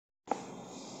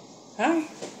Hi.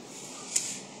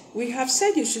 We have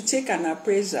said you should take an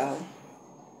appraisal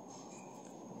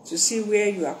to see where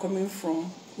you are coming from,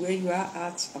 where you are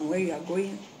at, and where you are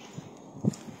going.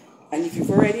 And if you've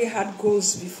already had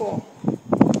goals before,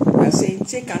 we are saying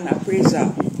take an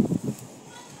appraisal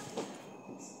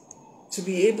to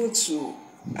be able to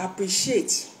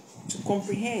appreciate, to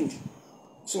comprehend,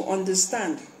 to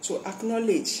understand, to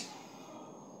acknowledge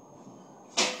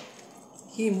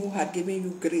Him who had given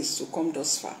you grace to come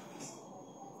thus far.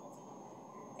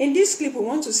 In this clip, we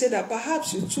want to say that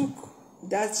perhaps you took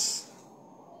that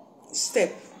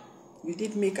step, you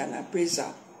did make an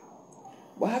appraisal,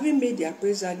 but having made the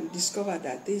appraisal, you discover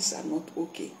that things are not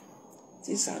okay,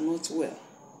 things are not well.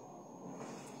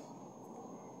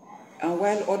 And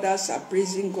while others are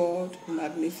praising God,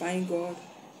 magnifying God,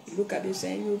 you look at it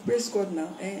saying, you praise God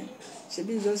now, and should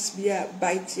be just be a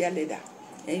bite your leather,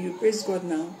 and you praise God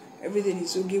now, everything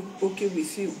is okay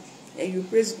with you, and you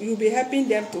praise, you'll be helping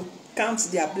them to count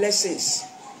their blessings,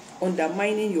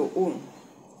 undermining your own.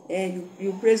 And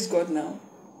you praise God now,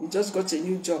 you just got a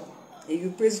new job, and you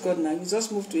praise God now, you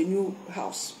just moved to a new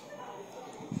house.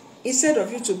 Instead of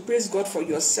you to praise God for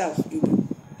yourself, you'll be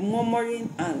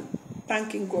murmuring and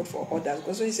thanking God for others.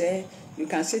 Because when you say, you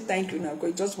can say thank you now, because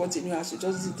you just bought a new house, you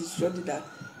just did this, you just did that,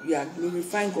 you are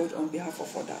glorifying God on behalf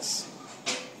of others.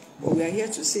 But we are here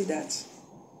to say that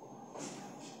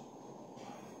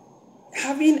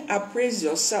having appraised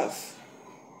yourself,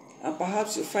 and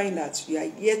perhaps you find that you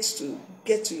are yet to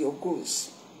get to your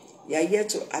goals, you are yet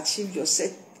to achieve your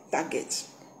set target,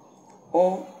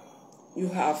 or you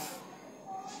have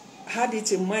had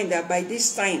it in mind that by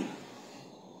this time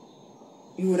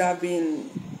you would have been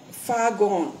far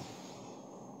gone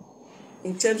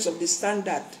in terms of the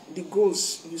standard, the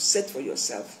goals you set for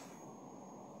yourself.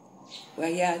 We are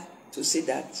here to say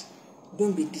that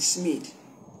don't be dismayed,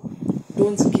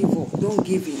 don't give up, don't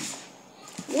give in.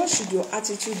 What should your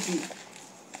attitude be?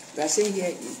 We are saying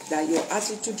here that your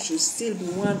attitude should still be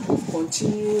one of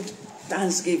continued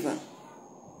thanksgiving.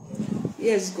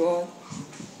 Yes, God,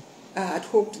 I had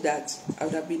hoped that I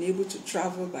would have been able to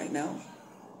travel by now.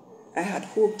 I had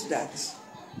hoped that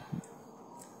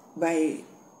by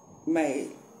my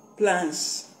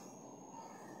plans,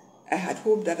 I had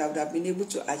hoped that I would have been able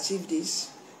to achieve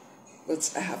this,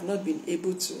 but I have not been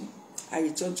able to. I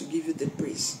return to give you the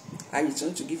praise. I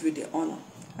return to give you the honor.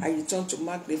 I return to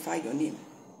magnify your name.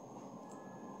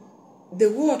 The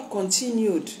word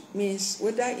continued means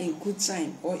whether in good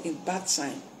time or in bad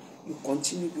time, you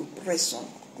continue, you press on,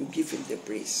 you give him the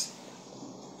praise.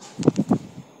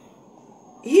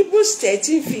 Hebrews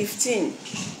 13:15.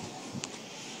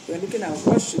 We're looking at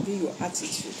what should be your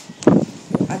attitude.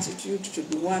 Your attitude should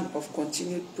be one of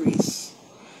continued praise.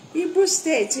 Hebrews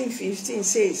 13:15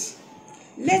 says,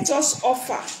 let us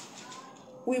offer.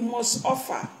 We must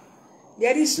offer.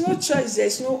 There is no choice, there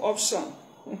is no option.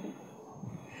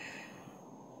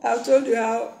 I've told you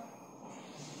how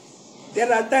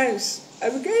there are times I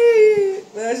became,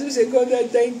 but I still say, God, I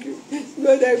thank you.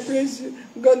 God, I praise you.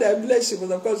 God, I bless you.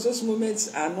 But of course, those moments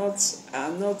are not,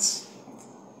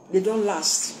 they don't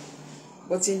last.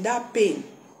 But in that pain,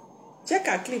 check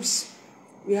our clips.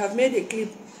 We have made a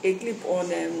clip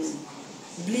on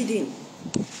bleeding.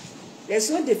 There's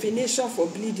no definition for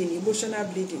bleeding, emotional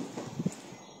bleeding.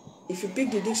 If you pick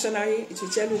the dictionary, it will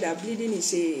tell you that bleeding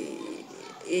is a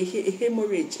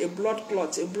hemorrhage, a blood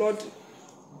clot, a blood.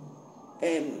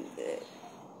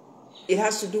 It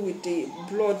has to do with the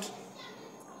blood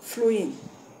flowing.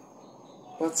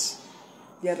 But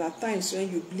there are times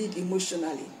when you bleed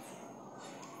emotionally.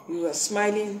 You are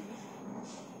smiling,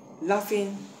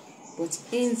 laughing, but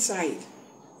inside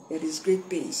there is great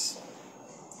pains.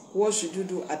 What should you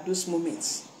do at those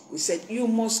moments? We said you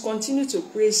must continue to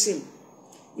praise him.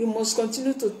 You must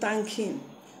continue to thank him.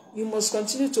 You must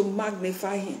continue to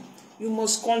magnify him. You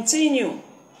must continue.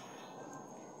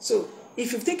 So,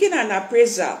 if you've taken an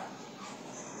appraisal,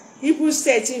 Hebrews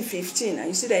 13:15, and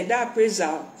you see that in that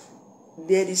appraisal,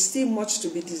 there is still much to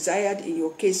be desired in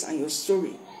your case and your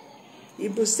story.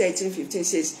 Hebrews 13:15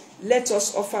 says, let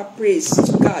us offer praise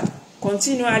to God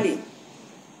continually.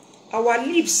 Our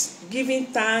lips giving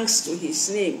thanks to his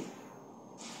name.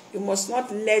 You must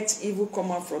not let evil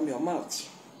come out from your mouth.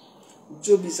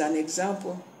 Job is an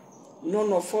example.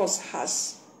 None of us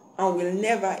has and will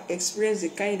never experience the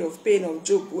kind of pain of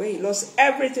Job where he lost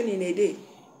everything in a day.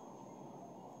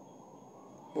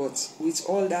 But with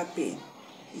all that pain,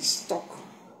 he stuck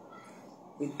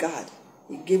with God.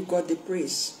 He gave God the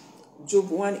praise. Job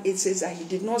 1:8 says that he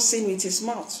did not sin with his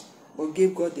mouth, but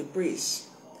gave God the praise.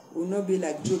 We will not be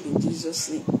like Job in Jesus'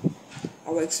 name.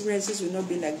 Our experiences will not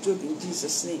be like Job in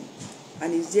Jesus' name.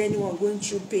 And is there anyone going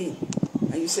through pain?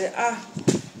 and you say,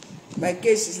 my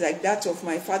case is like that of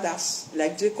my fathers,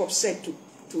 like Jacob said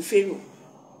to Pharaoh.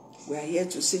 We are here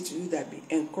to say to you that be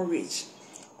encouraged.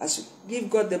 As you give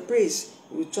God the praise,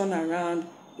 He will turn around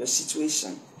your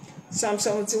situation. Psalm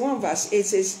 71 verse 8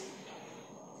 says,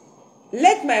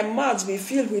 let my mouth be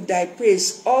filled with thy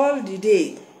praise all the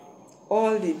day,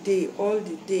 all the day, all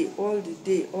the day, all the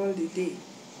day, all the day,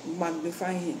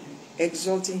 magnifying Him,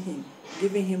 exalting Him,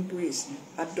 giving Him praise,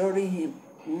 adoring Him,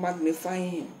 magnifying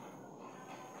Him.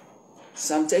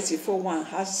 Psalm 34:1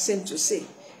 has the same to say.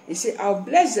 He said, I'll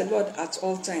bless the Lord at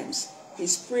all times.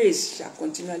 His praise shall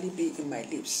continually be in my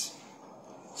lips.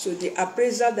 So the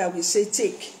appraisal that we say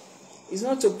take is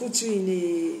not to put you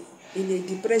in a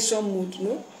depression mood,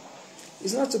 no.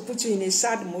 It's not to put you in a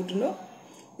sad mood, no.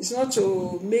 It's not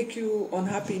to make you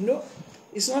unhappy, no.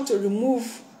 It's not to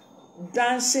remove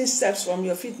dancing steps from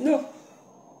your feet, no.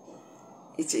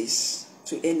 It is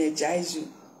to energize you,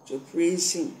 to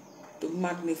praise Him, to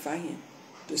magnify Him,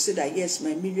 to say that yes,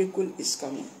 my miracle is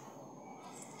coming.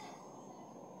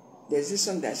 There's this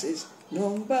song that says,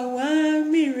 number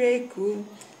one miracle,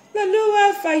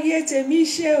 l'Olúwa fàyè tèmi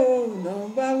ṣe o.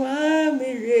 Number one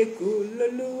miracle,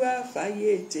 l'Olúwa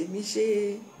fàyè tèmi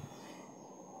ṣe.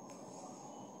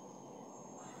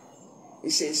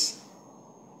 It says,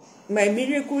 my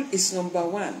miracle is number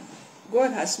one.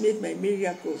 God has made my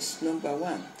miracles number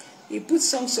one. He put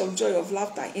songs of joy, of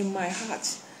laughter in my heart,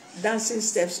 dancing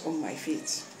steps on my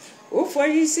feet. Ó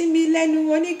forí sí mi lẹ́nu,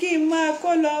 ó ní kí n máa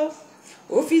kó lọ.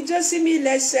 Ó fi jó sí mi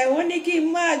lẹ́sẹ̀, ó ní kí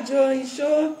n máa jó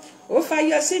ìṣó. Ó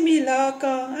fayọ̀ sí mi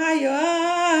lọ́kàn, ayọ̀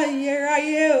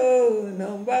ayérayé o.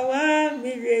 Number one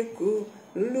miracle,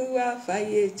 l'Olúwa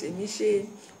fàyè tèmi ṣe.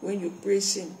 When you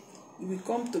praise Him, you will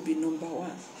come to be number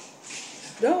one.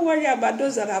 Don't worry about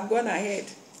those that have gone ahead.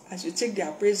 As you take their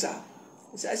appraisal,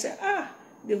 I say,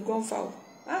 they've gone foul.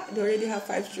 They already have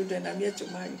 5 children. I'm here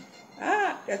to marry.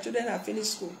 Their children have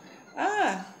finished school.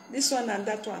 This one and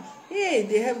that one. Hey,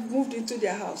 they have moved into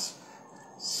their house.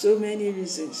 So many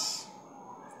reasons.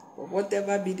 But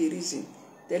whatever be the reason,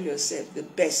 tell yourself the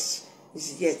best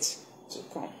is yet to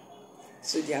come.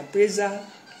 So the appraiser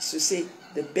is to say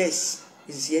the best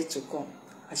is yet to come.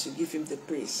 As you give Him the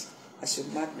praise, as you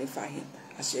magnify Him,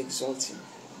 as you exalt Him.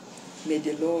 May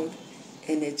the Lord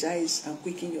energize and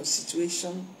quicken your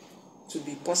situation to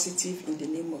be positive in the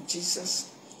name of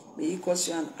Jesus. May He cause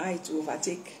you and I to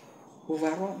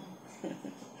overrun.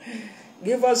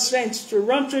 Give us strength to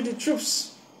run through the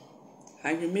troops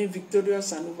and remain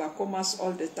victorious and overcomers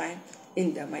all the time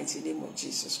in the mighty name of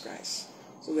Jesus Christ.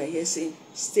 So we're here saying,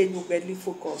 stay morbidly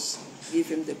focused, give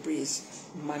Him the praise,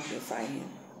 magnify Him.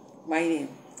 My name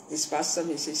is Pastor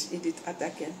Mrs. Edith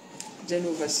Atake,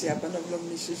 General Overseer, Banner of Love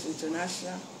Ministries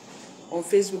International. On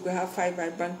Facebook, we have 5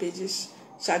 vibrant pages,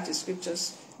 Chat the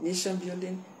Scriptures, Nation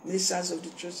Building, Ministers of the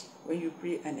Truth, When You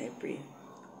Pray and I Pray.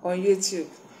 On YouTube,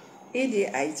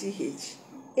 Edith Atake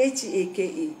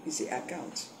is the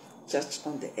account. Church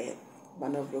on the Air,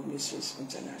 Banner of Love Ministries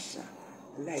International.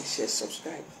 Like, share,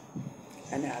 subscribe,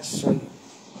 and I assure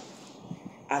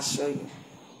you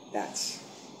that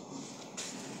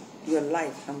your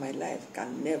life and my life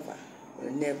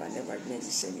will never remain the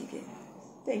same again.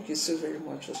 Thank you so very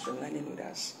much for streamlining with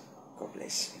us. God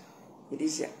bless you. It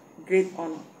is a great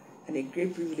honor and a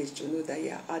great privilege to know that you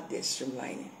are out there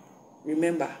streamlining.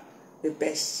 Remember, the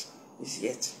best is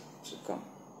yet to come.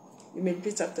 You may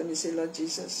repeat after me, say, Lord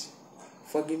Jesus,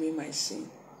 forgive me my sin.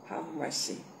 Have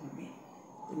mercy on me.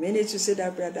 The minute you say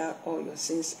that, brother, all your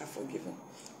sins are forgiven.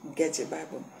 Get a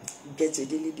Bible, get a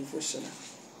daily devotional.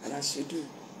 And as you do,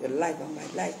 your life and my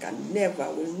life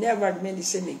will never remain the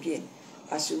same again.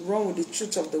 As you run with the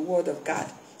truth of the Word of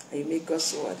God, and you make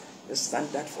God's Word the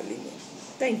standard for living.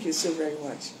 Thank you so very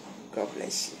much. God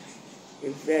bless you.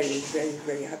 A very, very,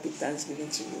 very happy Thanksgiving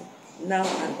to you, now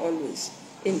and always,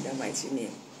 in the mighty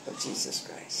name of Jesus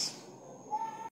Christ.